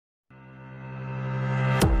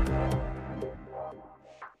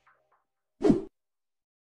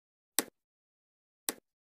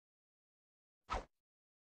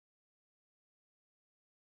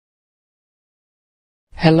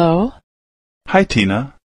Hello? Hi,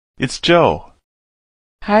 Tina. It's Joe.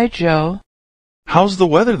 Hi, Joe. How's the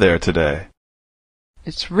weather there today?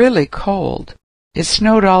 It's really cold. It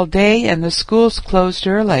snowed all day and the schools closed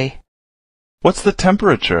early. What's the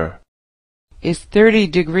temperature? It's 30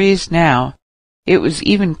 degrees now. It was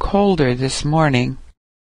even colder this morning.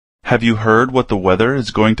 Have you heard what the weather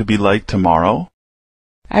is going to be like tomorrow?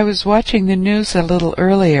 I was watching the news a little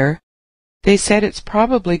earlier. They said it's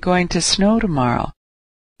probably going to snow tomorrow.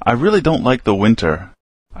 I really don't like the winter.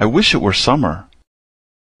 I wish it were summer.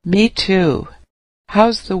 Me too.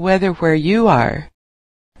 How's the weather where you are?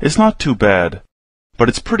 It's not too bad, but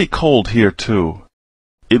it's pretty cold here too.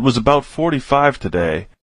 It was about 45 today,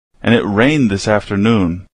 and it rained this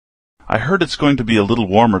afternoon. I heard it's going to be a little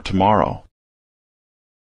warmer tomorrow.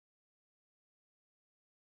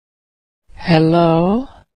 Hello?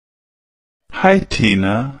 Hi,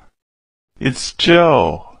 Tina. It's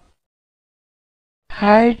Joe.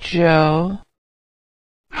 Hi, Joe.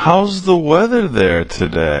 How's the weather there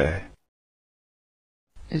today?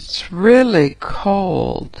 It's really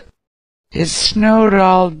cold. It snowed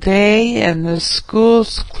all day and the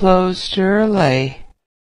schools closed early.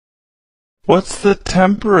 What's the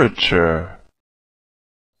temperature?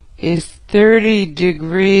 It's 30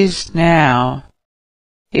 degrees now.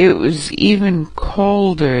 It was even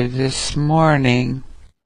colder this morning.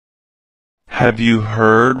 Have you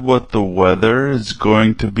heard what the weather is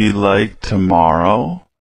going to be like tomorrow?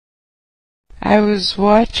 I was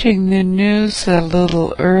watching the news a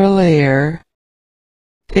little earlier.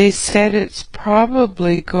 They said it's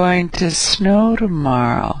probably going to snow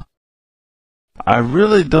tomorrow. I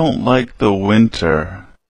really don't like the winter.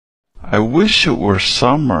 I wish it were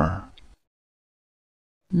summer.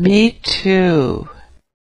 Me too.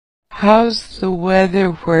 How's the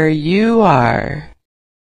weather where you are?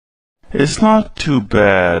 It's not too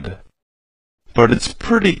bad, but it's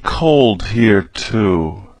pretty cold here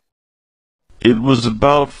too. It was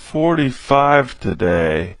about 45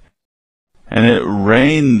 today, and it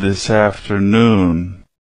rained this afternoon.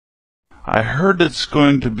 I heard it's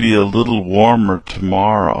going to be a little warmer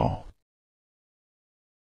tomorrow.